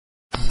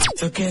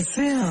तो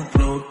कैसे आप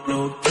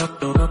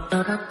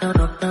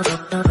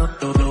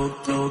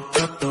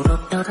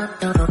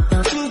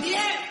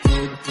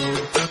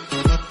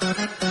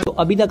तो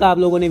अभी तक आप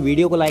लोगों ने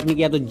वीडियो को लाइक नहीं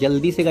किया तो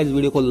जल्दी से गाइस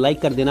वीडियो को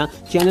लाइक कर देना,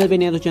 चैनल पे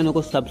नहीं है तो चैनल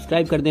को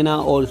सब्सक्राइब कर देना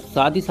और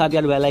साथ ही साथ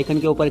यार बेल आइकन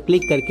के ऊपर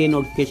क्लिक करके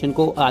नोटिफिकेशन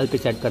को ऑल पे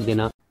सेट कर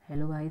देना।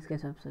 हेलो गाइस,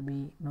 कैसे आप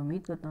सभी। मैं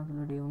उम्मीद करता हूँ सब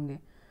लोग ठीक होंगे।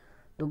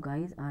 तो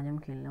गाइस आज हम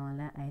खेलने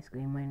वाला है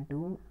आइसक्रीम मैन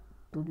 2।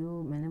 तो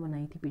जो मैंने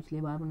बनाई थी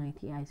पिछली बार बनाई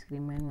थी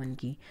आइसक्रीम मैन 1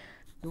 की।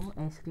 तो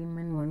आइसक्रीम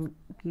मैन 1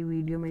 की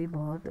वीडियो मेरी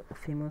बहुत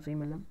फेमस हुई,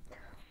 मतलब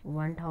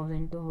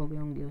 1000 तो हो गए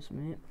होंगे,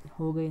 उसमें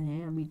हो गए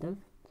हैं अभी तक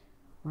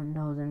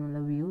 1000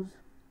 मतलब व्यूज़।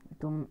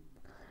 तो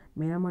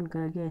मेरा मन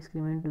करा कि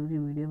आइसक्रीम मैन 2 की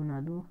वीडियो बना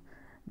दूँ।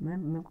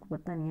 मेरे को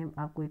पता नहीं है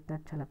आपको इतना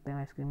अच्छा लगता है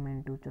आइसक्रीम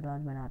मैन 2, चलो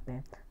आज बनाते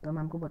हैं। तो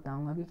मैं आपको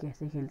बताऊंगा कि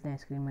कैसे खेलते हैं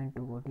आइसक्रीम मैन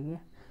 2 को, ठीक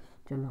है।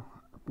 चलो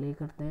प्ले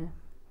करते हैं।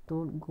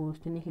 तो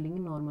घोस्ट नहीं खेलेंगे,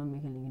 नॉर्मल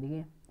में खेलेंगे, ठीक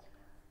है।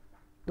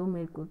 तो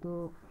मेरे को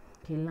तो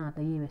खेलना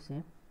आता ही है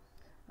वैसे,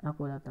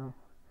 आपको बताता हूँ।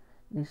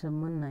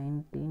 दिसंबर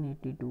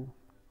 1982,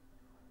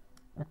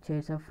 अच्छे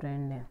ऐसा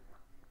फ्रेंड है।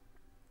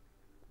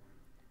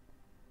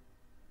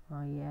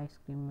 हाँ ये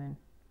आइसक्रीम मैन,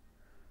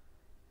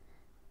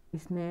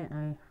 इसने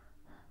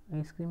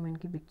आइसक्रीम मैन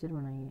की पिक्चर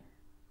बनाई है,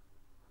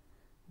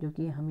 जो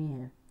कि हम ही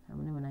हैं,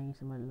 हमने बनाई है,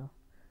 समझ लो।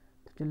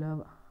 तो चलो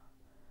अब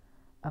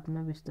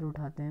अपना बिस्तर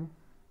उठाते हैं।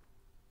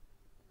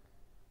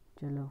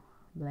 चलो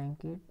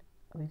ब्लैंकेट,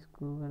 अब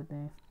इसको करते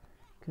हैं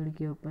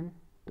खिड़की ओपन।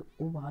 तो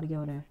वो बाहर क्या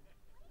हो रहा है?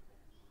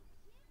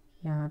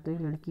 यहाँ तो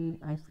एक लड़की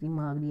आइसक्रीम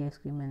मांग रही है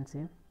आइसक्रीम मैन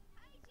से।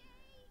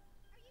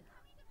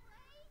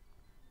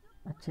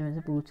 अच्छा वैसे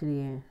पूछ रही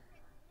है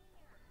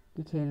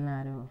कि खेलना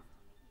आ रहे हो।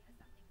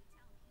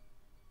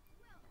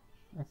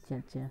 अच्छा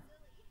अच्छा।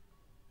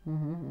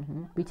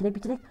 पीछे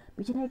पीछे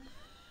पीछे।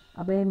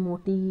 अबे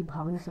मोटी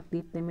भाग नहीं सकती,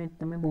 इतने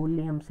में बोल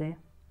ली हमसे,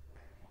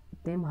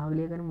 इतने में भाग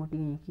लिया कर, मोटी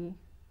नहीं की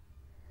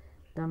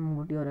तब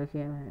मोटी हो रखी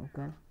है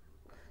भयंकर।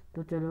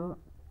 तो चलो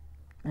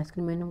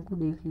आइसक्रीम मैंने हमको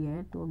देख लिया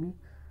है, तो अभी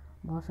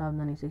बहुत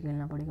सावधानी से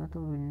खेलना पड़ेगा। तो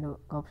विंडो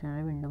का ऑप्शन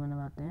है, विंडो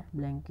बनवाते हैं।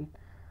 ब्लैंकेट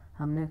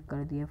हमने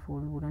कर दिया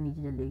फोल्ड, पूरा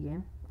नीचे चले गए।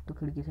 तो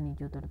खिड़की से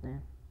नीचे उतरते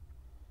हैं।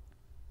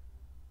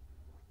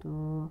 तो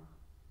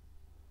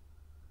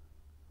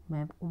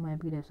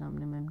मैप गिरा है,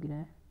 सामने मैप गिरा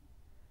है,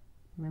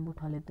 मैप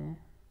उठा लेते हैं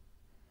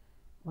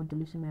और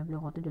जल्दी से मैप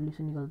लगाते, जल्दी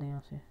से निकलते हैं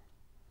यहाँ से।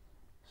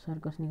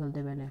 सर्कस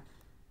निकलते पहले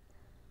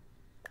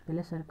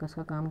पहले सर्कस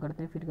का काम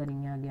करते हैं, फिर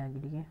करेंगे आगे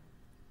आगे, ठीक है।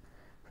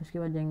 फिर उसके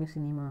बाद जाएंगे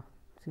सिनेमा,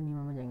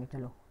 सिनेमा में जाएंगे।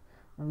 चलो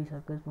अभी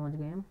सर्कस पहुँच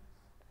गए हम।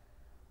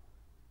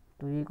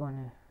 तो ये कौन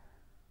है?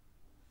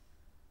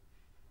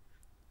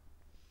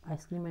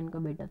 आइसक्रीम मैन का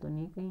बेटा तो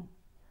नहीं कहीं?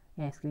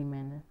 ये आइसक्रीम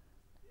मैन है।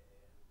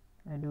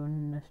 आई डोंट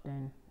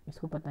अंडरस्टैंड,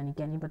 इसको पता नहीं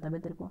क्या नहीं पता बे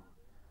तेरे को।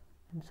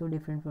 I am so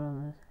different from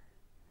others.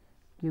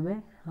 क्यों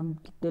बे, हम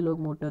कितने लोग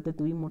मोटे होते,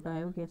 तू ही मोटा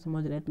है, क्या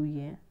समझ रहा है तू ही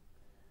है?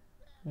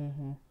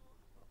 है।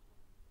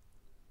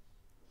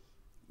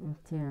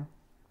 अच्छा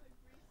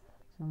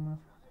समझ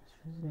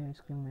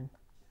आइसक्रीम मैन।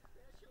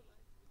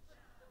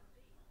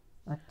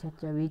 अच्छा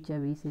चवी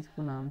चवी से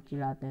इसको नाम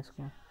चिढ़ाते हैं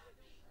इसको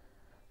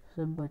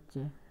सब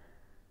बच्चे।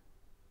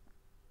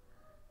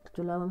 तो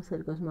चलो अब हम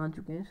सर्कस में आ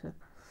चुके हैं सर,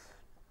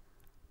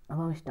 अब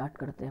हम स्टार्ट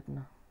करते हैं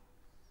अपना।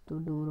 तो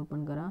डोर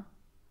ओपन करा।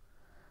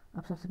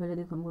 अब सबसे पहले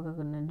देखो हमको क्या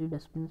करना है। जो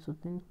डस्टबिन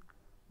होते हैं,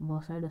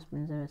 बहुत सारे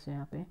डस्टबिन है वैसे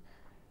यहाँ पे,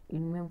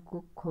 इनमें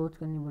हमको खोज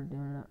करनी पड़ती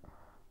है, मतलब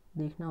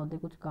देखना होता है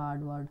कुछ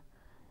कार्ड वार्ड।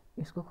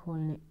 इसको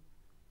खोलने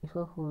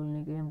इसको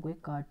खोलने के लिए हमको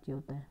एक कार्ड चाहिए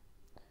होता है,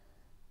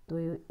 तो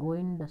वो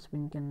इन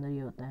डस्टबिन के अंदर ही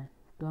होता है।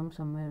 तो हम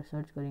सब में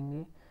सर्च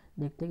करेंगे,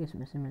 देखते हैं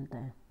किसमें से मिलता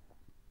है।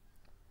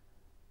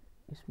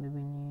 इसमें भी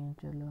नहीं है,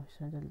 चलो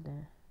इसमें चलते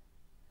हैं।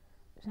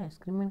 अच्छा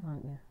आइसक्रीम में कहाँ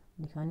गया,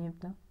 दिखा नहीं अब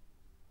तक।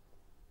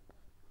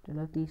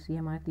 चलो तीसरी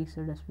हमारा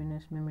तीसरा डस्टबिन है,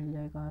 इसमें मिल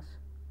जाए काश।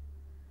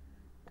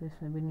 तो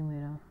इसमें भी नहीं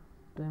मेरा,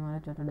 तो हमारा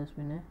चौथा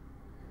डस्टबिन है,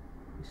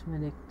 इसमें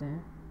देखते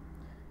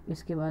हैं।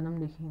 इसके बाद हम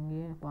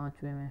देखेंगे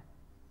पाँचवें में,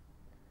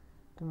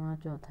 तो हमारा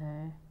चौथा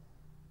है,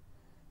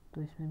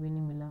 तो इसमें भी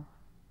नहीं मिला।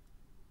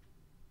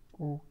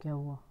 ओ क्या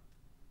हुआ,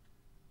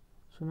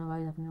 सुना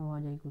गाइस आपने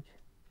आवाज़ आई कुछ?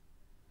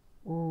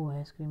 ओह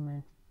आइसक्रीम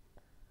मैन,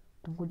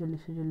 तुमको जल्दी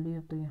से जल्दी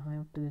अब तक यहाँ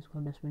अब तक इसका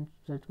डस्टबिन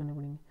सर्च करने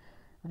पड़ेंगे।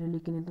 अरे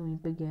लेकिन ये तो वहीं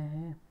पे गया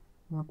है,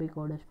 वहाँ पे एक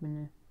और डस्टबिन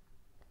है।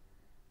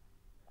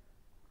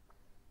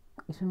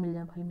 इसमें मिल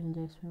जा भाई, मिल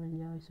जा, इसमें मिल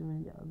जा, इसमें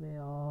मिल जा। अबे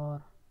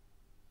यार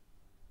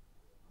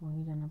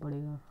वहीं जाना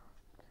पड़ेगा।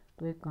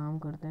 तो एक काम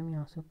करते हैं, हम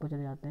यहाँ से ऊपर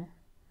चले जाते हैं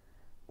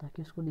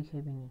ताकि उसको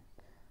दिखे भी नहीं।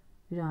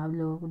 फिर आप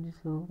लोगों को,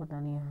 जिस लोगों को पता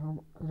नहीं है, हम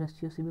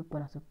रस्सियों से भी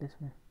ऊपर आ सकते हैं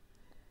इसमें।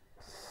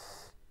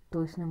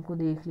 तो इसने हमको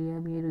देख लिया,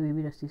 अभी ये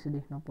भी रस्सी से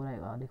देखना ऊपर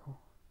आएगा। देखो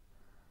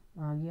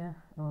आ गया।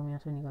 अब हम यहाँ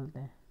से निकलते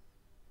हैं,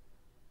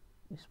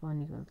 इस बार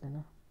निकलते हैं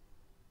ना।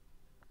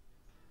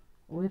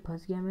 ओए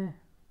फंस गया मैं,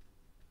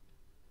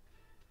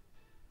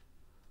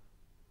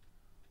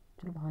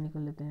 चलो बाहर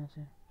निकल लेते हैं यहाँ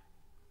से।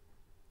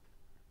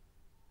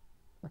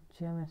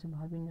 अच्छा हम ऐसे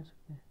बाहर भी नहीं जा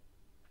सकते।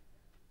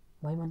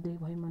 भाई मत देख,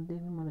 भाई मत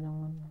देख, मैं मर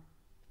जाऊँगा मैं।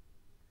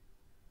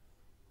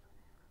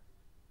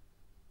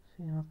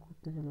 यहाँ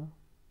कूदते चलो।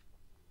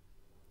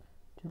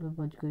 चलो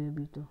बच गए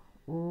अभी तो।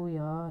 ओ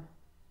यार,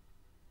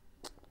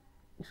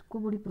 इसको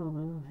बड़ी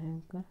प्रॉब्लम है,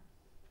 इनका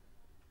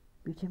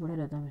पीछे पड़े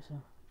रहता है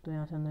हमेशा। तो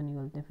यहाँ से अंदर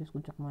निकलते हैं, फिर इसको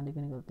चकमा दे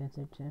के निकलते हैं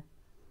सेट से।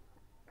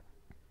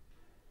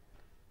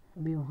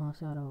 अभी वहाँ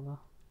से आ रहा होगा।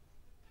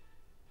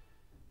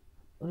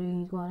 अरे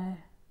यहीं को आ रहा है।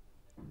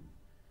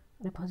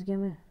 अरे फंस गया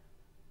मैं।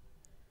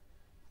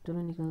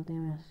 चलो निकलते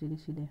हैं यहाँ से सीधे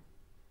सीधे।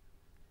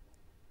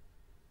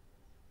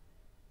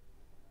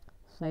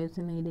 साइड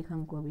से नहीं देखा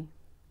हमको अभी।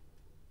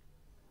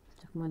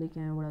 चकमा दे के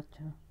आया बड़ा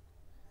अच्छा।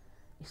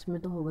 इसमें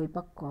तो होगा ही,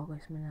 पक्का होगा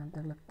इसमें, जहाँ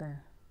तक लगता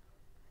है।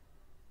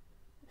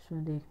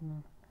 इसमें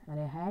देखना।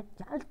 अरे है,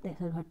 चलते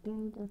सर, हटती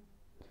नहीं चल।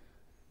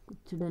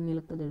 कुछ डर नहीं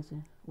लगता देर से।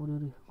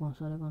 अरे कौन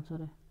सा है, कौन सा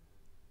है?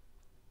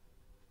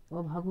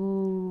 ओ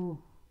भागो।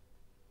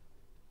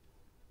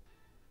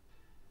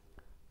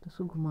 तो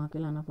उसको घुमा के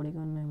लाना पड़ेगा,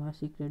 वरना हमारा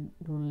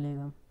सीक्रेट ढूंढ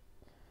लेगा,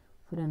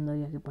 फिर अंदर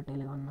जाके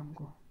पटेगा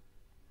हमको।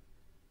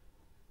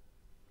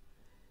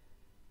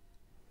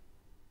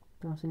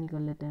 तो यहाँ से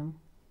निकल लेते हैं हम।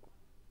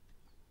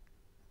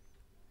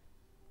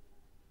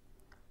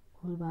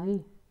 खोल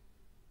भाई।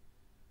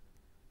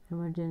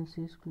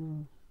 Emergency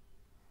close,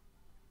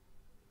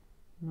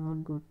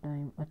 not good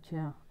time.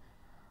 अच्छा,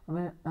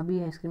 अब अभी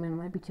आइसक्रीम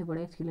हमारे पीछे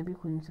पड़े, इसके लिए भी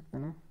खुल नहीं सकता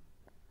ना,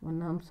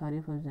 वरना हम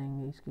सारे फंस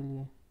जाएंगे इसके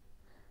लिए।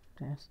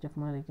 तो ऐसे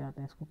चकमा लेके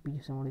आते हैं, इसको पीछे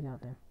से मुड़ के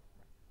आते हैं।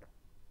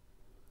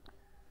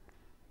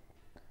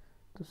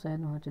 तो शायद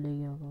वहाँ चले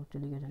गया होगा।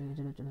 चले गया, चले गया,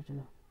 चलो चलो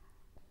चलो।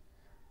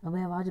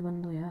 अबे आवाज़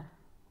बंद हो यार।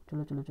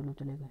 चलो चलो चलो,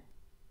 चले गए।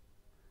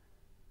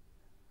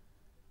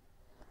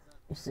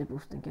 इससे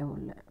पूछते हैं क्या बोल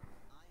रहा है।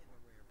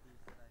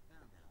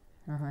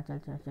 हाँ हाँ, चल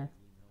चल चल।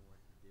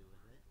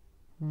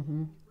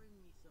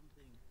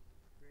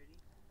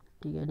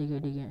 ठीक है ठीक है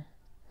ठीक है।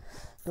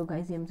 तो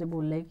गाइस ये हमसे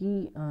बोल रहा है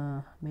कि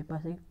मेरे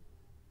पास एक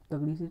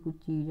तगड़ी सी कुछ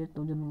चीज़ है,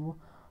 तो जब तुमको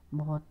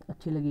बहुत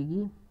अच्छी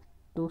लगेगी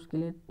तो उसके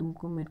लिए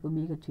तुमको मेरे को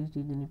भी एक अच्छी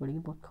चीज़ देनी पड़ेगी,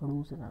 बहुत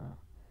खड़ूस है सारा।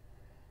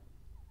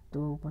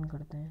 तो ओपन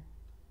करते हैं।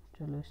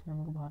 चलो, इसने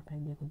हमको बाहर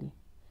फेंक दिया खुद ही।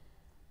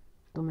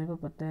 तो मेरे को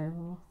पता है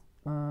वो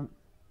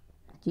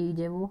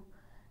चीज़ है, वो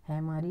है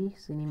हमारी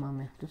सिनेमा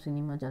में। तो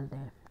सिनेमा चलते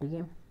हैं, ठीक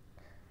है,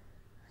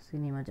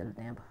 सिनेमा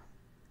चलते हैं अब।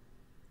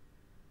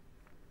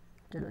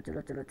 चलो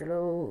चलो चलो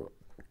चलो।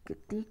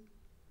 कितनी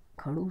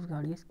खड़ूस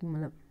गाड़ी है इसकी,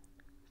 मतलब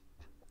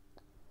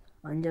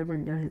अंजर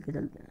पंजर हिल के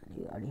चलते हैं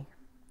ये गाड़ी।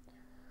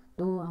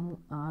 तो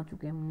हम आ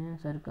चुके हैं, हमने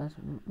सर्कस,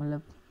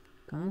 मतलब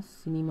कहाँ,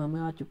 सिनेमा में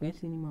आ चुके हैं,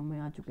 सिनेमा में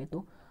आ चुके हैं।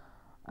 तो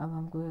अब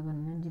हमको क्या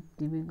करना है,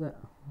 जितनी भी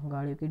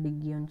गाड़ियों की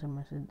डिग्गी है उन सब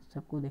में से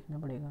सबको देखना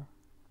पड़ेगा,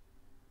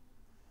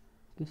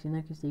 किसी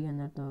ना किसी के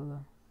अंदर तो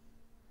होगा।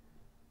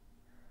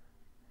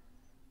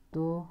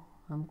 तो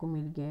हमको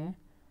मिल गया है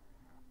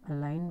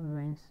अलाइन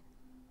वेंस।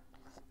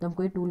 तो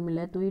हमको ये टूल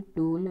मिला है। तो ये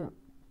टूल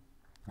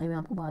अभी मैं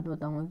आपको बात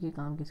बताऊंगा कि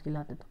काम किसके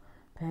लाते। तो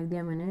फेंक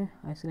दिया मैंने,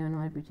 आइसक्रीम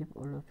हमारे पीछे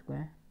पड़ चुका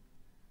है।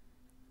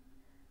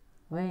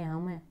 वह यहाँ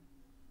में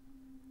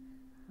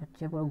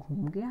अच्छा पूरा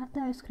घूम के आता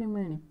है आइसक्रीम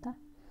मैन। इतना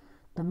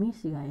तमीज़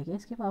सिखाया क्या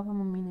इसके पापा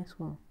मम्मी ने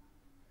इसको?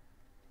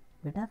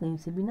 बेटा कहीं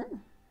से भी ना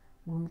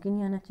घूम के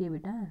नहीं आना चाहिए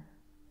बेटा,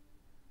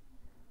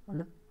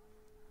 मतलब।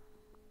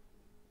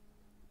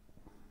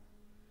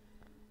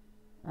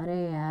 अरे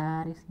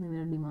यार, इसने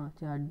मेरा दिमाग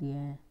चाट दिया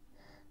है।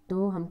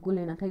 तो हमको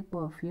लेना था एक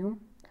परफ्यूम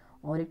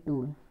और एक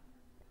टूल।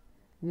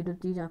 ये दो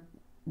चीज़ आप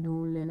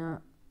ढूंढ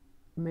लेना।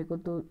 मेरे को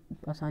तो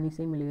आसानी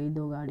से ही मिल गई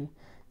दो गाड़ी।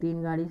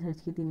 तीन गाड़ी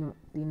सर्च की, तीनों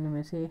तीन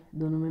में से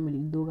दोनों में मिली,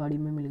 दो गाड़ी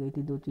में मिल गई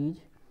थी दो चीज़।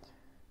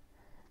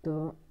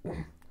 तो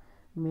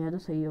मेरा तो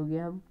सही हो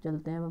गया। अब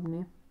चलते हैं, अब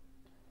अपने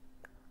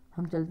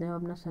हम चलते हैं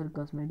अपना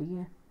सर्कस में, ठीक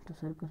है। तो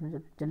सर्कस में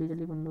चली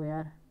चली बंदो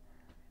यार,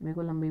 मेरे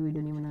को लंबी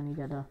वीडियो नहीं बनानी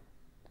ज़्यादा।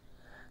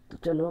 तो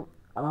चलो,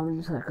 अब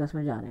हम सर्कस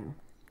में जा रहे हैं।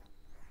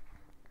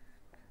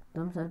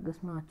 तो हम सर्कस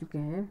में आ चुके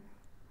हैं।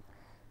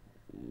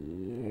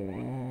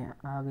 ये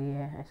आ गई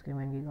है आइसक्रीम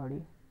मैन की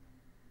गाड़ी।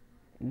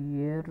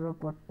 ये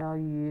रपट्टा,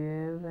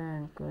 ये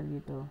बैंकर, ये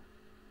तो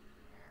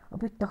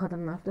अब इतना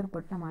खतरनाक तो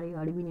रपट्टा हमारी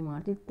गाड़ी भी नहीं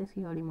मारती, इतने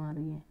इसकी गाड़ी मार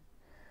रही है।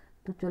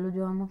 तो चलो,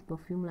 जो हम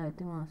परफ्यूम लाए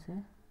थे वहाँ से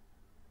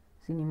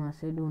सिनेमा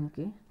से ढूंढ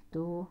के,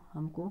 तो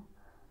हमको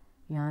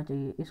यहाँ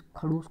चाहिए, इस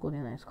खड़ूस को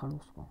देना है, इस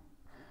खड़ूस को।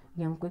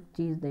 ये हमको एक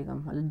चीज़ देगा,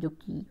 मतलब जो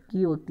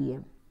की होती है।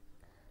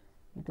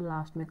 ये तो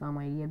लास्ट में काम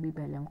आएगी, अभी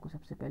पहले हमको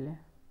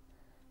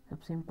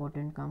सबसे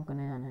इम्पोर्टेंट काम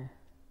करने जाना है।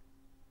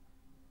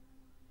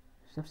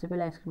 सबसे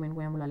पहले आइसक्रीम मैन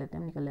को यहाँ बुला लेते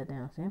हैं, हम निकल लेते हैं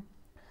यहाँ से,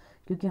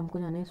 क्योंकि हमको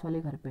जाना है इस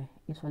वाले घर पे,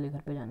 इस वाले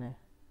घर पे जाना है।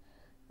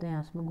 तो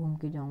यहाँ से मैं घूम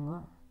के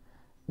जाऊँगा,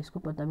 इसको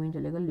पता भी नहीं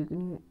चलेगा।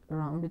 लेकिन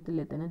राउंड इतने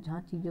लेते हैं ना,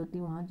 जहाँ चीज़ें होती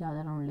है वहाँ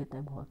ज़्यादा राउंड लेता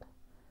है बहुत।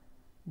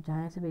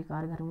 जहाँ ऐसे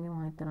बेकार घर होंगे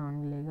वहाँ इतना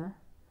राउंड मिलेगा।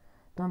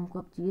 तो हमको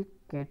अब चाहिए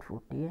कैट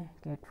फूड, ठीक है।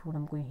 कैट फूड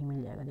हमको यहीं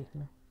मिल जाएगा,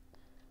 देखना।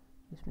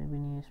 इसमें भी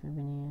नहीं है, इसमें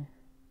भी नहीं है,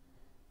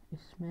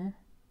 इसमें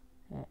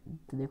है।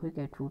 तो देखो ये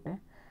कैट फूड है,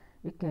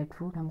 ये कैट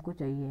फूड हमको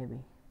चाहिए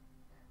अभी।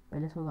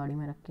 पहले इसको गाड़ी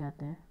में रख के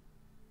आते हैं,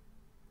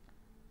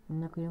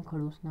 वरना कहीं हम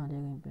खड़ूस ना आ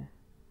जाए कहीं पे।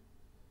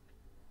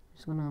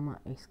 इसका नाम है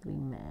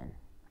आइसक्रीम मैन।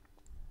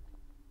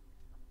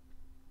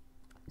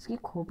 इसकी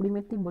खोपड़ी में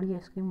इतनी बड़ी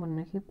आइसक्रीम बन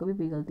रखी है, कभी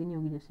पिघलती नहीं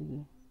होगी जैसे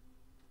कि।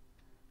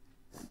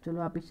 चलो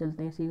वापिस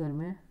चलते हैं इसी घर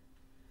में।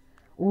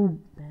 ओह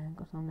बैंक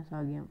का सामने से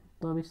आ गया हम,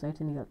 तो अब इस साइड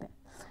से निकलते हैं।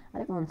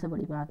 अरे कौन सा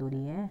बड़ी बात हो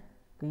रही है,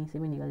 कहीं से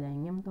भी निकल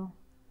जाएंगे हम तो,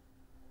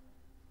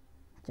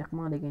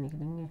 चकमा देके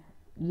निकलेंगे।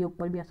 ये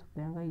ऊपर भी आ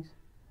सकते हैं गाइस।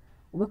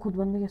 वो खुद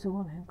बंद कैसे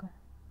हुआ भयंकर।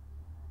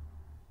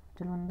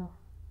 चलो अंदर।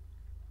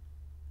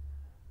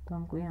 तो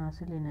हमको यहाँ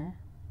से लेना है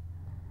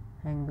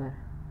हैंगर।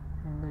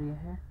 हैंगर ये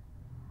है,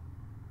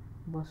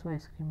 बस वो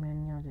आइसक्रीम मैन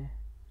नहीं आ जाए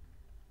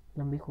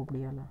लंबी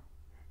खोपड़ी वाला।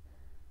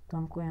 तो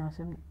हमको यहाँ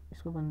से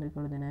इसको बंद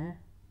कर देना है।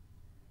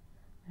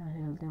 यहाँ से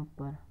चलते हैं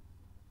ऊपर।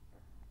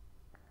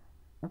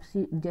 अब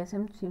जैसे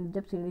हम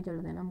जब सीढ़ी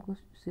चढ़ते हैं ना, हमको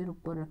सिर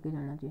ऊपर रख के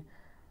चढ़ना चाहिए,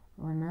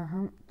 वरना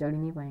हम चढ़ ही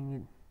नहीं पाएंगे।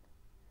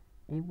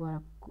 एक बार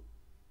आपको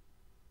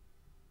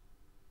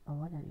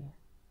आवाज़ आ रही है,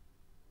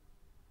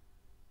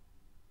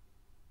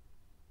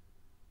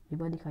 एक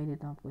बार दिखाई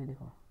देता हूँ आपको, ये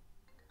देखो।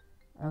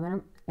 अगर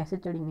हम ऐसे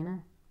चढ़ेंगे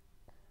ना,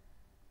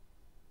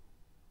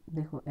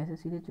 देखो ऐसे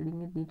सीधे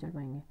चढ़ेंगे नहीं चढ़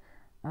पाएंगे,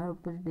 अगर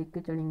ऊपर से देख के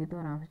चढ़ेंगे तो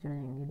आराम से चढ़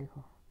जाएंगे।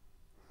 देखो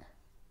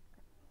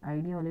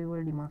आइडिया वाले भी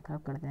बड़ा दिमाग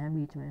ख़राब करते हैं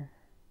बीच में,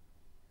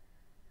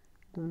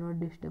 तो नॉट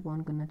डिस्टर्ब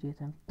ऑन करना चाहिए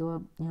था। तो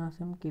अब यहाँ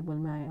से हम केबल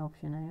में आया,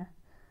 ऑप्शन आया,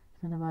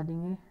 इसमें दबा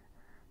देंगे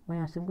और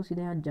यहाँ से हमको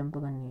सीधे यहाँ जंप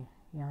करनी है।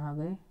 यहाँ आ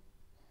गए,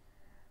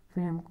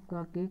 फिर हमको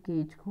आके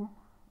केज को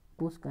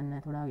पुश करना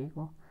है थोड़ा आगे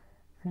को,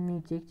 फिर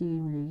नीचे एक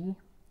चीज़ मिलेगी,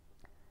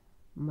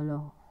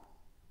 मतलब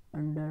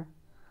अंडर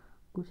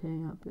कुछ है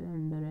यहाँ पे,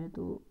 अंडर है,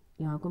 तो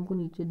यहाँ को हमको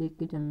नीचे देख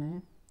के चलना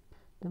है,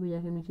 तभी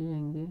जाके नीचे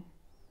जाएंगे।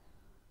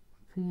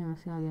 फिर यहाँ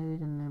से आगे आगे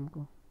चलना है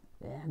हमको।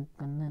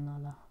 गंदा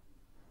नाला।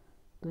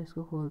 तो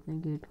इसको खोलते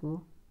हैं गेट को।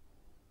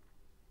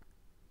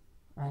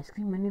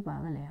 आइसक्रीम मैन भी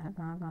पागल है यार,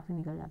 कहाँ कहाँ से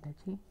निकल जाता है।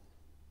 छी,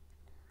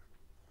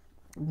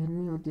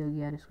 गिरनी होती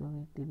होगी यार इसको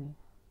इतनी भी।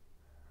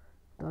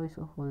 तो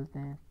इसको खोलते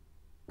हैं,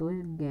 तो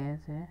ये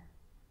गैस है।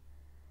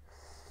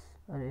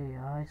 अरे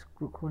यार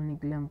इसको खोलने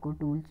के लिए हमको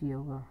टूल चाहिए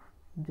होगा,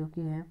 जो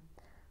कि है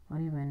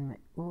हमारी वैन में।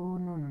 Oh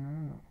no no no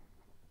no.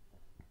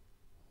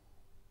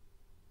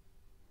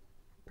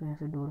 तो यहाँ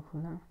से डोर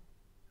खोला,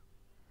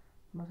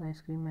 बस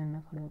आइसक्रीम मैन ना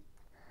खड़े हो।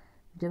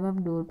 जब आप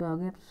डोर पे आ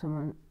गए तो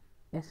समझ,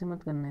 ऐसे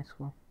मत करना है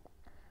इसको,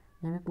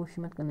 यहाँ पे पुश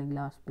मत करना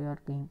ग्लास पे और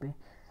कहीं पे।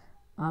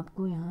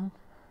 आपको यहाँ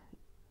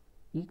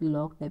एक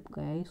लॉक टाइप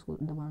का है, इसको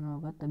दबाना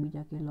होगा तभी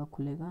जाके लॉक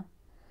खुलेगा।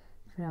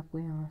 फिर आपको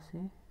यहाँ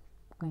से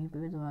कहीं पे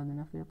भी दबा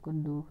देना, फिर आपको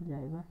डोर खुल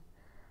जाएगा।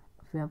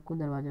 फिर आपको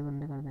दरवाज़ा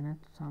बंद कर देना है।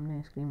 तो सामने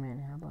आइसक्रीम मैन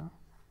है यहाँ पर,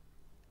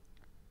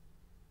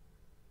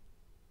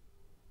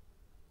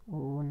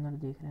 वो अंदर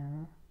देख रहे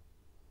हैं।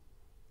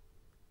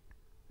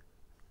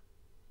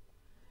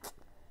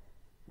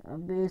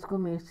 अबे इसको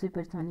मेरे से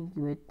परेशानी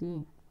क्यों है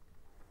इतनी,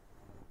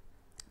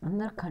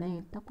 अंदर खड़े हैं,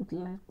 इतना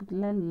पुतला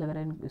पुतला लग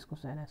रहा है इसको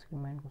शायद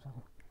आइसक्रीम मैन को।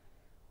 सब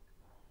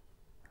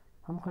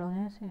हम खड़े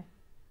हैं ऐसे,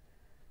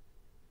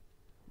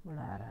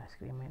 बड़ा आ रहा है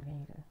आइसक्रीम मैन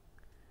कहीं का।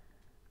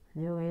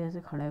 जो भाई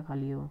ऐसे खड़ा है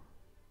खाली, हो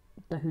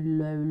इतना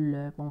हिल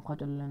रहा है, पंखा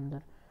चल रहा है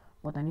अंदर,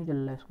 पता नहीं चल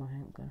रहा है इसको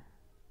हैंकर।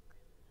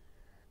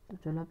 तो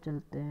चलो अब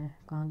चलते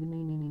हैं। कहाँ की,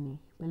 नहीं नहीं नहीं नहीं,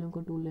 पहले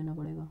उनको टूल लेना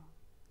पड़ेगा।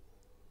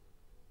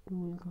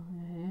 टूल कहाँ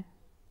है,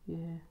 ये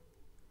है,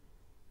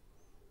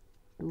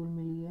 टूल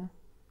मिल गया।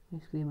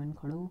 आइसक्रीम मैन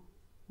खड़ा हो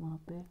वहाँ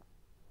पे।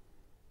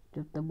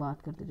 जब तक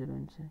बात करते चलो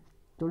इनसे,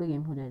 थोड़ी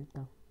गेम हो जाए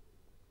तब।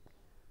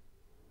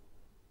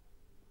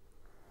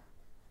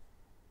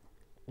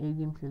 एक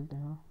गेम खेलते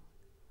हैं।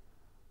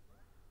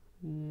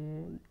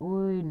 ये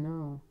ओए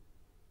नो,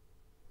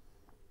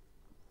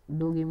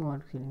 2 गेम और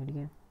खेलेंगे ठीक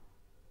है।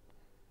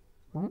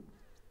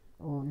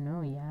 ओह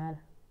नो यार,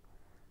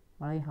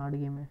 बड़ा ही हार्ड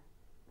गेम है।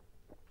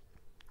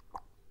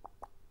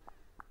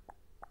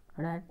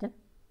 अरे चल,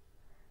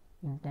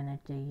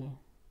 इंटरनेट चाहिए।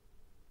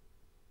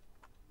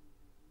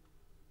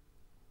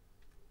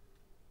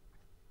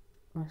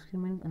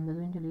 आइसक्रीम मैन अंदर तो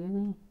नहीं चली गई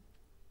कहीं?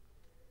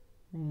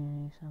 नहीं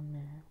नहीं, सामने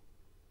है।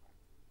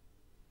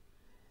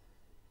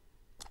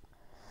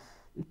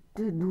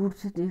 इतने दूर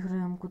से देख रहे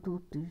हैं हमको तो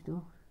उतनी तो।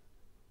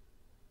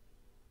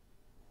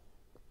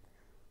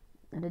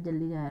 अरे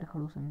जल्दी जा यार,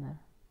 खड़ूस अंदर।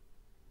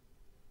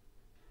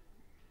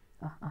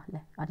 ले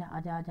आजा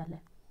आजा आजा, ले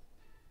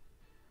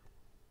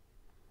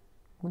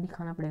वो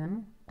दिखाना पड़ेगा ना,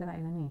 तक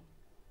आएगा नहीं।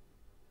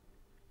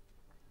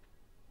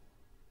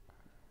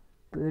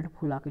 पेट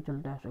फुला के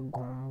चलता है ऐसे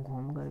घूम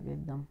घूम करके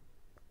एकदम।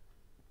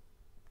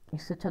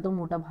 इससे अच्छा तो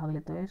मोटा भाग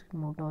लेता है,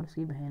 मोटा और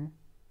इसकी बहन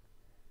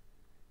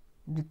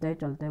जितना ही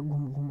चलता है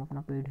घूम घूम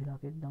अपना पेट हिला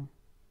के एकदम।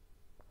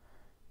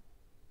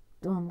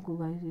 तो हमको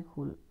गाइस ये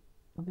खोल,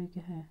 अबे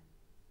क्या है,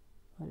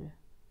 अरे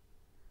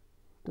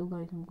तो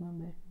गाइस हमको यहाँ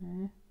बैठना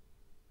है,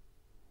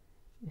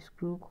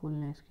 स्क्रू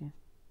खोलना है इसके,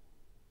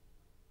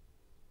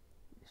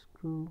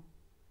 स्क्रू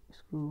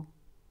स्क्रू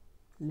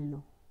ले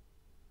लो।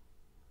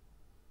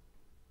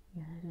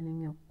 यहाँ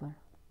चलेंगे ऊपर।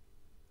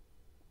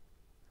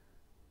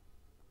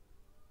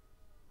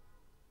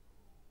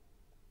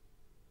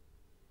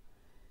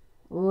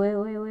 ओए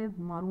ओए ओए,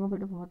 मारूंगा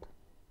बेटा बहुत।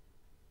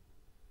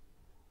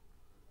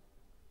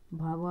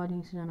 भागो, आज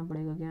यहीं से जाना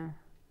पड़ेगा क्या?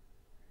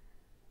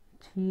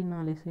 छी,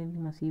 नाले से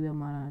नसीब है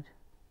हमारा आज।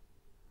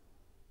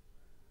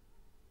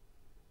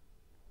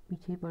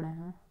 पीछे ही पड़ा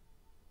है।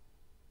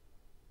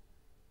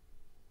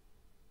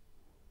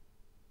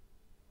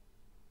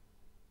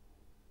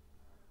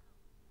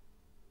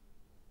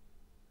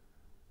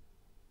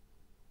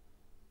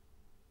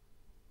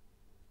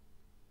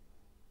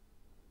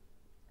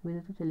 अभी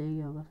तो चले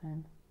गया होगा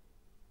शायद।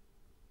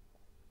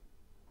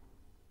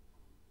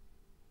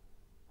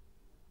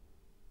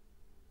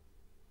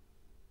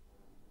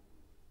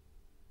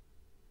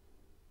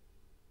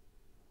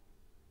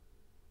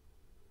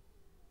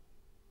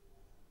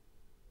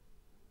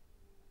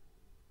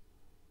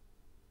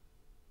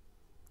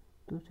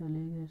 तो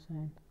चले गए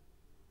शायद।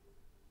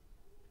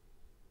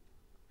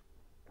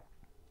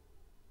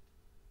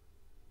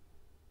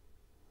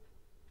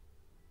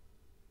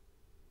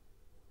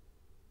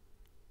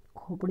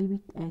 खोपड़ी भी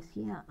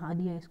ऐसी है,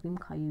 आधी आइसक्रीम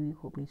खाई हुई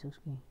खोपड़ी से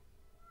उसकी।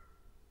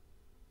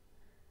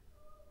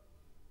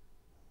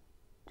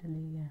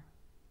 चले गया।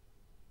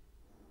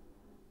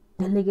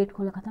 जल्दी गेट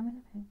खोल रखा था मैंने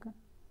फेंक कर।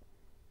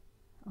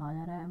 आ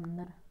जा रहा है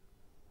अंदर।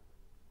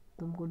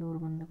 तुमको डोर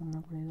बंद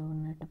करना पड़ेगा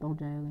वरना टपक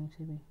जाएगा कहीं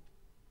से भी।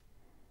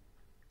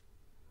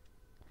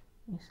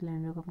 इस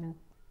सिलेंडर को अपने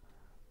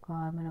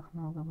कार में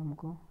रखना होगा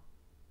हमको।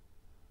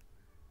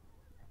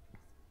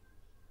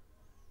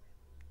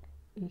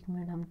 एक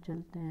मिनट हम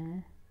चलते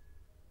हैं,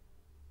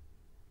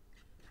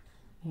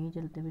 यहीं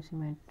चलते हुए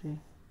सीमेंट्री।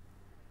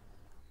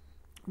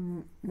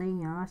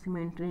 नहीं यार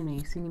सीमेंट्री नहीं,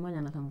 सिनेमा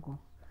जाना था हमको।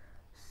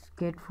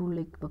 कैट फूड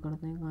लेके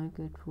पकड़ते हैं, कहाँ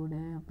कैट फूड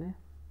है यहाँ पे।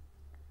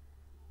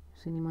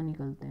 सिनेमा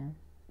निकलते हैं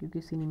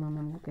क्योंकि सिनेमा में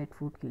हमको कैट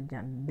फूड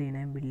देना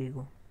है बिल्ली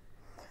को।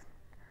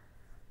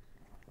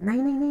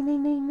 नहीं नहीं नहीं नहीं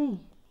नहीं नहीं,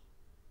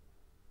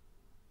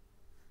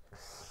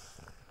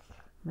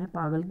 मैं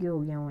पागल क्यों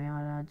हो गया हूँ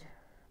यार, आज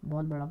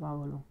बहुत बड़ा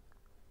पागल हूँ।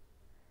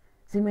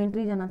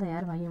 सीमेंट्री जाना था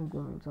यार भाई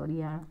हमको, सॉरी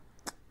यार।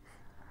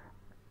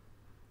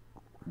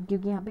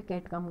 क्योंकि यहाँ पे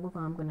कैट का हमको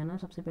काम करना है ना,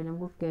 सबसे पहले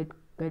हमको कैट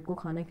कैट को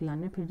खाना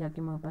खिलाना है, फिर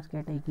जाके हमारे पास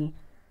कैट आएगी।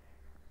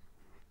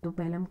 तो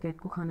पहले हम कैट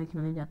को खाना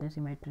खिलाने जाते हैं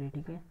सीमेंट्री,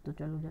 ठीक है। तो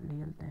चलो जल्दी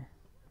चलते हैं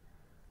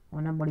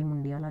वरना बड़ी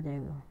मुंडियाल आ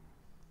जाएगा।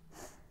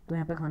 तो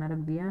यहाँ पे खाना रख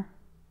दिया,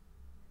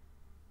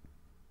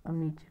 अब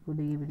नीचे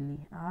कूदेगी बिल्ली।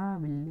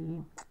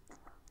 बिल्ली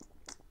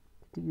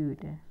कितनी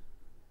क्यूट है।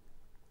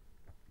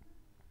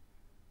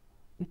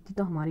 इतनी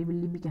तो हमारी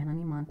बिल्ली भी कहना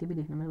नहीं मानती, भी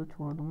देखना मैं तो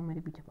छोड़ दूंगा,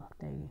 मेरे पीछे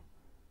भागता है ये।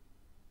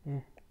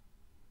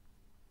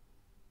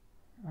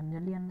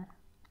 जल्दी अंदर।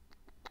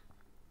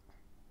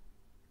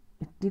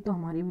 इतनी तो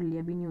हमारी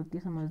बिल्लियाँ भी नहीं होती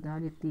समझदार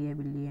जितनी है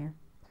बिल्ली है।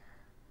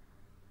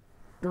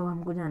 तो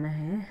हमको जाना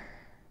है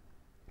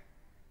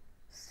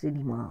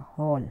सिनेमा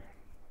हॉल।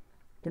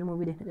 चलो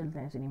मूवी देखने चलते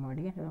हैं सिनेमा,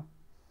 ठीक है। चलो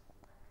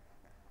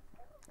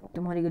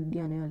तुम्हारी गड्डी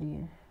आने वाली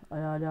है,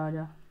 आजा आजा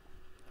आजा।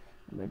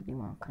 बेट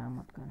दिमाग खराब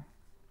मत कर,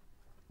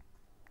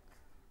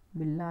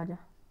 बिल्ला आजा।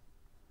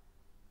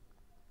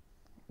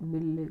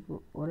 बिल्ले को,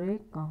 अरे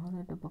कहाँ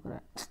से टपक रहा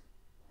है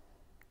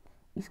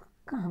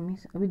इसका।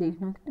 हमेशा अभी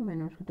देखना कितने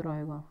मैनर्स की तरह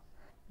आएगा,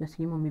 जैसे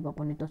कि मम्मी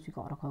पापा ने तो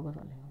सिखा रखा होगा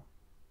साले को,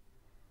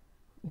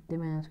 इतने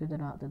मैनर्स की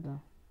तरह आता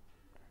था।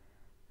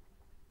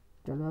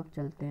 चलो अब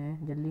चलते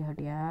हैं, जल्दी हट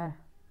यार,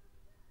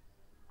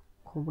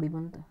 खोपड़ी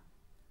बंद।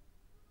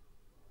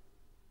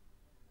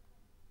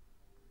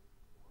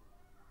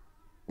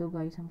 तो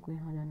गाइस हमको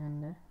यहाँ जाना है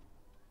अंदर,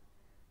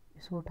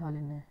 इसको उठा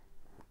लेना है।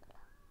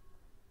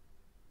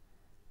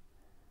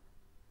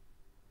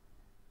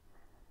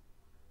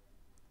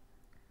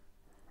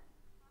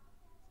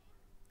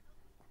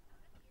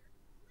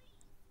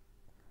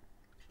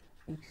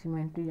 एक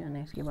सीमेंट्री जाना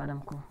है इसके बाद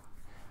हमको।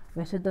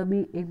 वैसे तो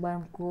अभी एक बार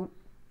हमको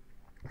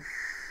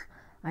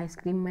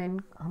आइसक्रीम मैन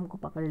हमको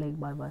पकड़ ले एक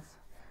बार बस।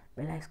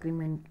 पहले आइसक्रीम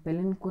मैन, पहले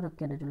इनको रख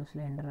के आता, चलो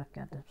सिलेंडर रख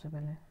के आता सबसे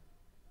पहले।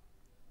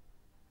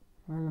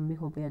 हाँ लंबी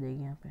खोपड़ी आ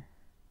जाएगी यहाँ पे।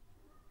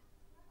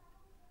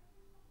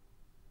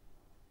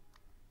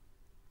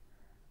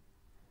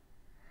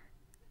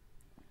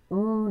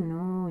 ओह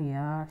नो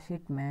यार,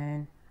 शिट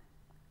मैन,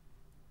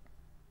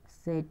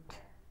 सेट।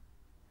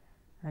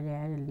 आ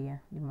जाए जल्दी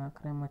है, दिमाग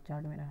खराब मत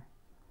चाट मेरा।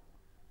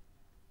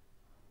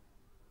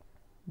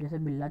 जैसे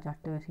बिल्ला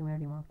चाटते है वैसे मेरा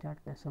दिमाग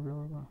चाटता है सब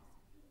लोगों को।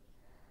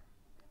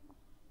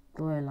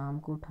 तो अलार्म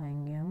को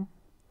उठाएंगे हम,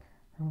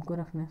 हमको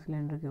रखना है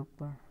सिलेंडर के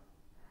ऊपर।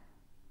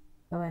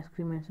 अब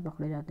आइसक्रीम मैन से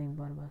पकड़े जाते हैं एक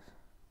बार बस।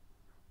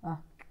 आ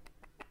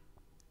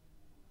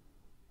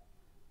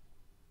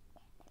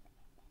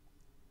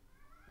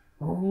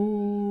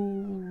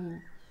ओह,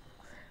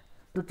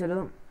 तो चलो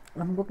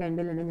हमको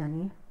कैंडल लेने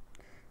जानी है।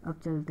 अब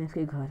चलते हैं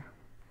इसके घर।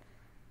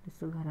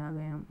 इसके घर आ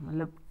गए हम,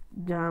 मतलब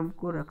जहाँ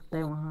हमको रखता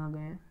है वहाँ आ गए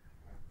हैं।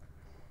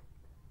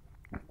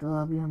 तो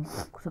अभी हम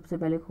सबसे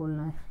पहले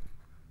खोलना है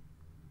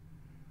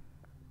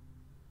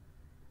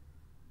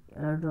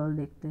येलो डॉल,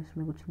 देखते हैं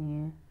इसमें कुछ नहीं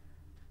है।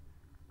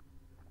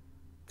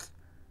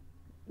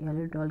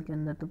 येलो डॉल के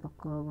अंदर तो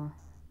पक्का होगा,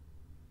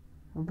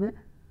 अबे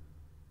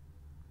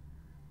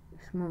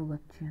इसमें होगा।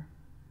 अच्छा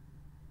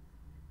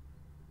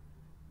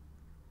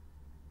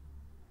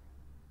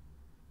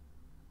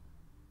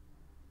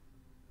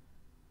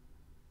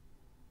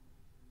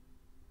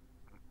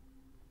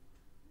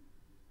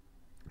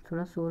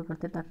थोड़ा शोर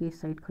करते ताकि इस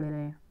साइड खड़े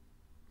रहे।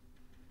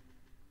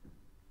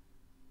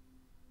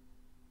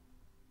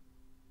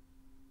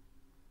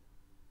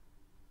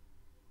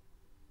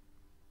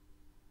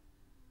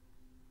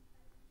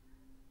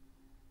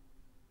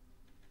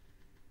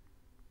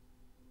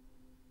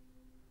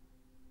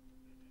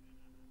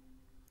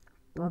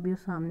 तो अभी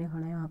उस सामने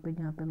खड़ा है यहाँ पे,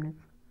 जहाँ पे हमने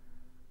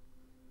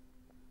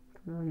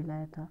थोड़ा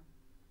हिलाया था।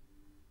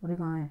 अरे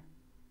कहाँ है,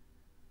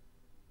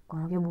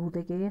 कहाँ के भूत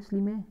है क्या ये असली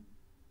में?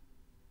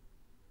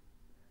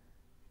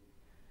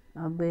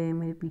 अब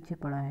मेरे पीछे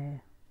पड़ा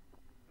है।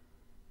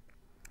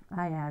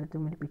 आ यार तू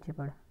मेरे पीछे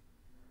पड़,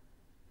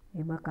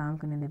 एक बार काम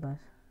करने दे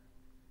बस।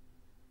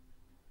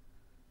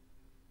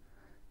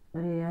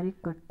 अरे यार ये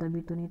कटता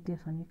भी तो नहीं थी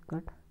आसानी,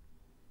 कट।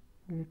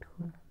 गेट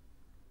खोल।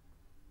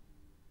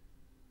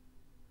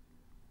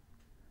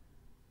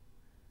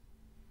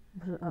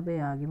 अबे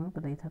आगे में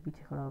पता ही था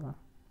पीछे खड़ा होगा।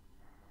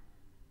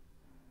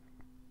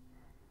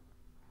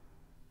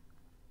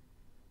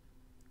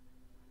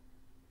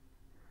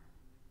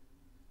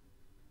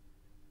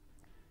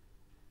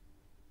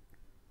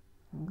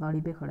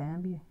 गाड़ी पे खड़ा है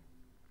अभी,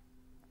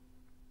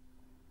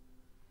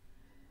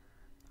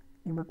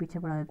 एक बार पीछे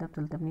पड़ा देता। अब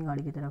चलते अपनी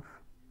गाड़ी की तरफ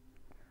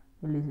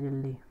जल्दी से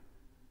जल्दी।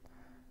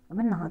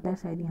 अबे नहाता है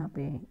शायद यहाँ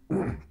पे।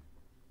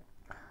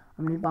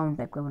 हमने पाउंड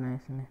टाइप का बनाया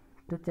इसने।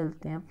 तो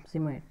चलते हैं अब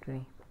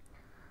सिमेट्री।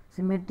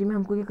 सिमेट्री में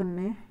हमको क्या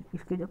करना है,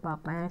 इसके जो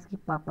पापा हैं, इसकी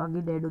पापा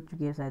की डेड हो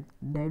चुकी है, शायद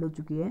डेड हो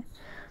चुकी है,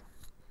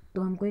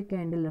 तो हमको एक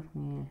कैंडल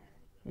रखनी है।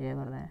 ये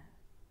वाला है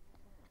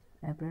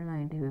अप्रैल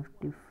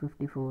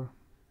 1954।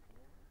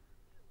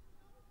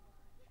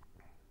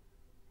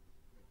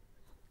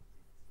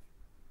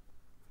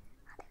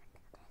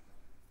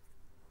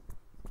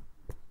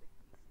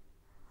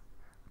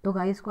 तो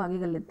गाइस इसको आगे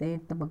कर लेते हैं,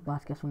 इतना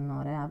बकवास क्या सुनना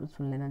हो रहा है, आप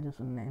सुन लेना जो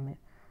सुनना है।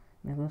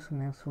 मेरे को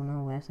सुना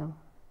हुआ है सब।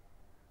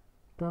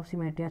 तो अब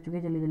सिमेट्री आ चुकी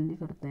है, जल्दी जल्दी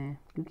करते हैं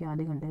क्योंकि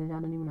आधे घंटे से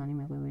ज़्यादा नहीं बनानी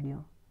मेरे को वीडियो।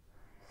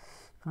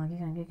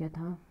 कहाँ के क्या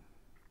था।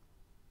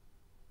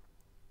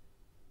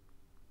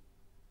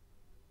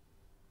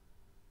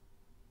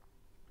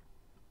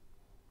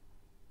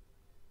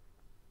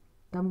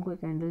 तब हमको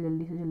कैंडल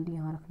जल्दी से जल्दी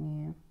यहाँ रखनी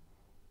है।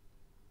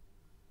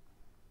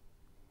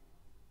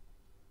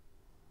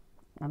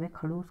 अबे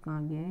खड़ूस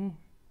कहाँ गए।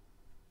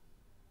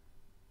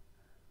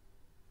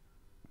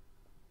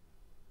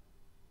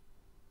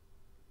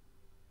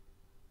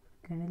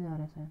 कैंडल जा रहा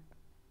है शायद।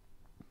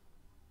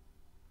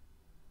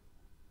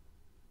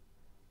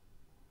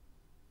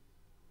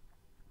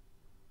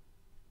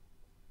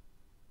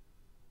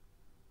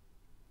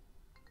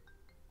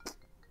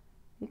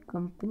 ये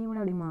कंपनी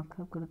बड़ा दिमाग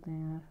खराब करते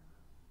हैं यार,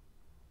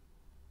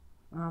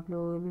 आप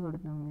लोग भी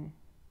करते होंगे।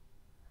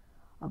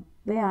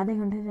 अबे आधे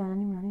घंटे से ज़्यादा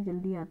नहीं बनानी,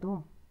 जल्दी आ तो।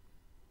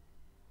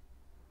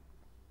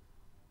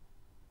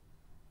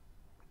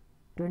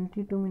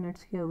 22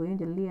 मिनट्स की हो गई,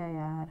 जल्दी आ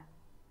यार।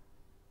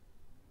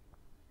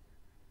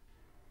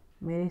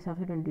 मेरे हिसाब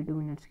से 22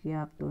 मिनट्स की।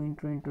 आप तो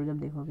इंट्रो जब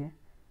देखोगे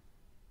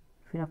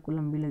फिर आपको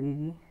लंबी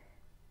लगेगी।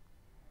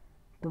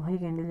 तो भाई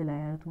कैंडल जला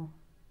यार तू।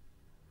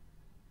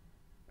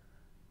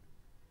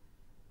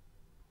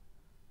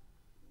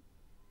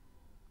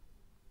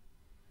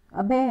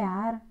 अबे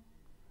यार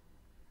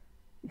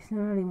इसने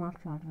मेरा दिमाग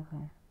चाट रखा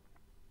है।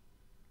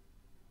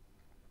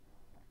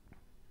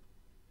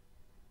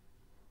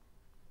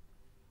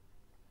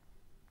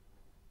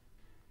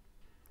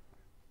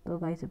 तो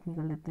गाइस अपनी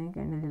कर लेते हैं,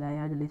 कैंडल जलाया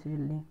यार जल्दी से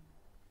जल्दी।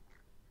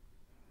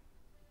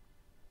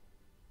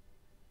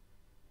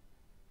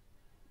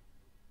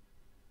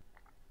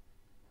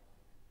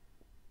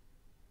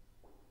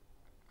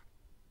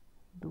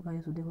 तो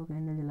गाइस देखो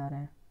कैंडल जला रहा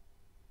है।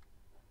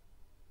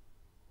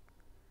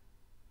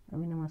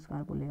 अभी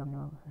नमस्कार बोलेगा अपने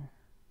बाबा से।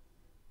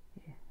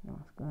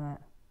 नमस्कार।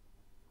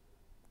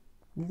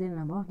 जीते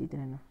रहना बहुत, जीते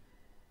रहना।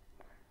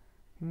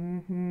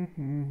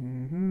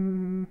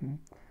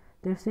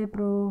 तेरे से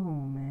प्रो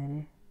हूँ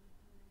मेरे।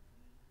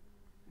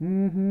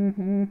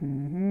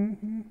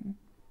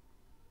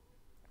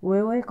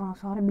 ओए ओए कहाँ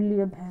सारे बिल्ली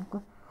जब भयंकर।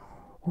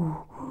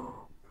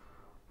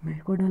 मेरे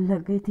को डर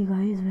लग गई थी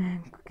गाइस।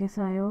 भयंकर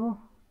कैसा आए हो।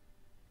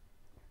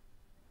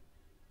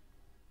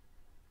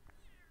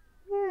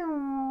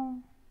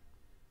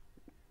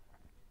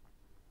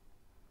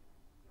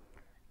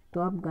 तो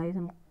अब गाइस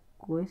हम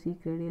कोई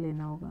सीक्रेट ही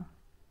लेना होगा।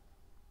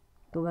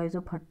 तो गाइस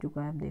वो फट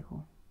चुका है, अब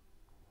देखो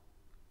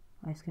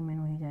आइसक्रीम मैन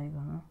वहीं जाएगा।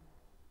 हाँ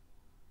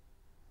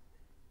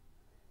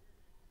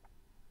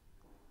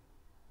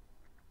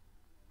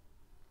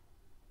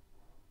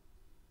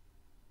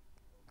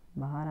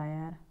बाहर आया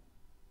यार।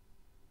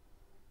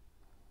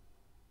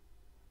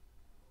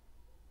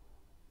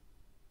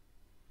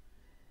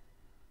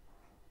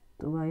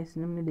 तो गाइस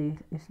हमने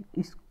देख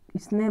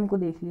इसने हमको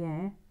देख लिया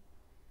है।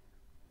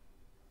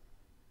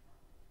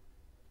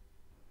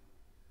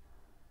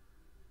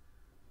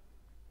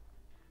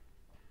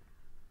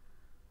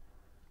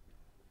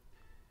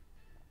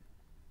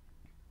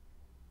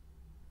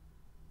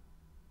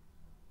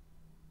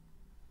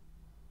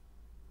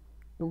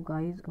 तो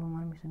गाइस अब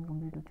हमारा मिशन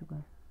कंप्लीट हो चुका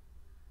है।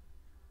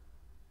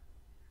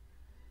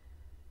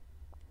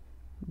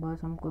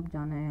 बस हमको अब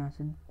जाना है यहाँ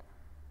से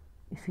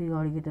इसी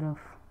गाड़ी की तरफ,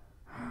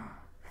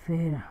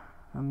 फिर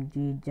हम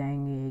जीत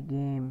जाएंगे ये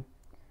गेम।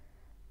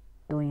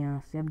 तो यहाँ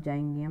से अब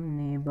जाएंगे हम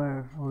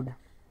नेबरहुड।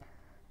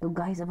 तो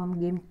गाइस अब हम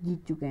गेम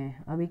जीत चुके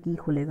हैं। अब ये की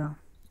खुलेगा।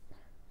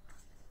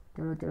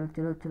 चलो चलो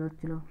चलो चलो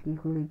चलो, की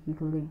खुल गई, की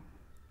खुल गई।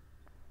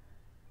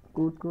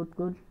 कूद कूद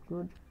कूद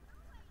कूद,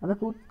 अबे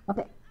कूद,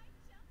 अबे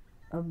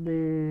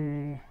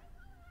अबे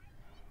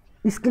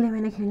इसके लिए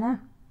मैंने खेला।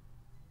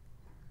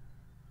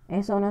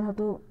 ऐसा होना था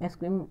तो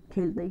आइसक्रीम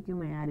खेलता ही क्यों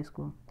मैं यार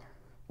इसको।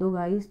 तो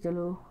गाइस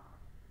चलो,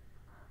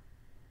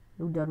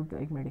 रुक जा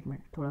एक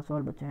मिनट, थोड़ा सा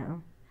और बचा है।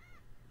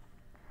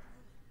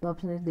 तो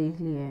आपने देख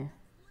लिया है,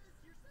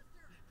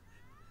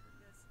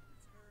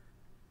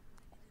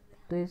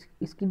 तो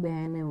इसकी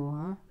बहन है वो।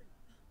 हाँ,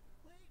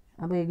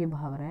 अब एक ही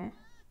भाग रहा है,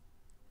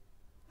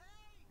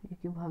 ये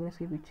क्यों भाग रहा है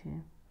इसके पीछे।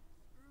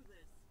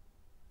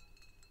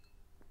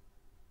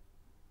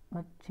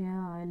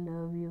 अच्छा, I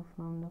love you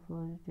from the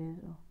first days.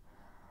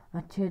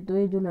 अच्छा, तो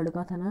ये जो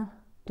लड़का था ना,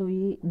 तो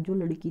ये जो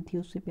लड़की थी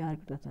उससे प्यार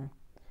करता था,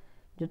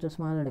 जो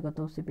चश्मा लड़का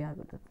था उससे प्यार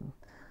करता था।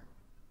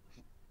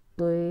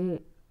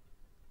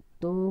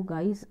 तो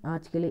गाइस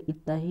आज के लिए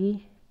इतना ही।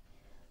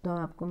 तो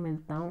आपको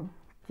मिलता हूँ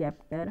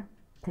चैप्टर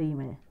 3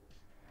 में,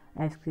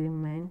 आइसक्रीम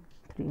मैन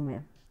 3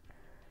 में।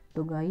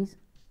 तो गाइस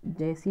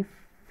जैसी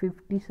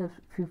 50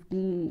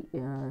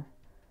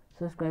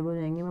 सब्सक्राइबर हो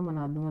जाएंगे मैं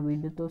बना दूंगा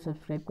वीडियो, तो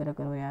सब्सक्राइब करा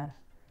करो यार।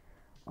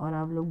 और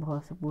आप लोग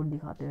बहुत सपोर्ट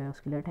दिखाते हो,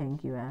 उसके लिए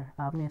थैंक यू यार।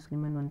 आपने आइसक्रीम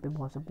मैन 1 पे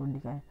बहुत सपोर्ट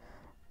दिखाया।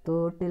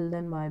 तो till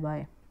then bye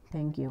bye,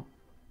 thank you.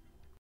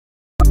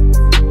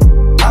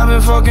 I've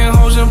been fucking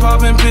hoes and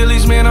popping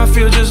pillies, man, I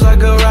feel just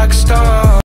like a rock star.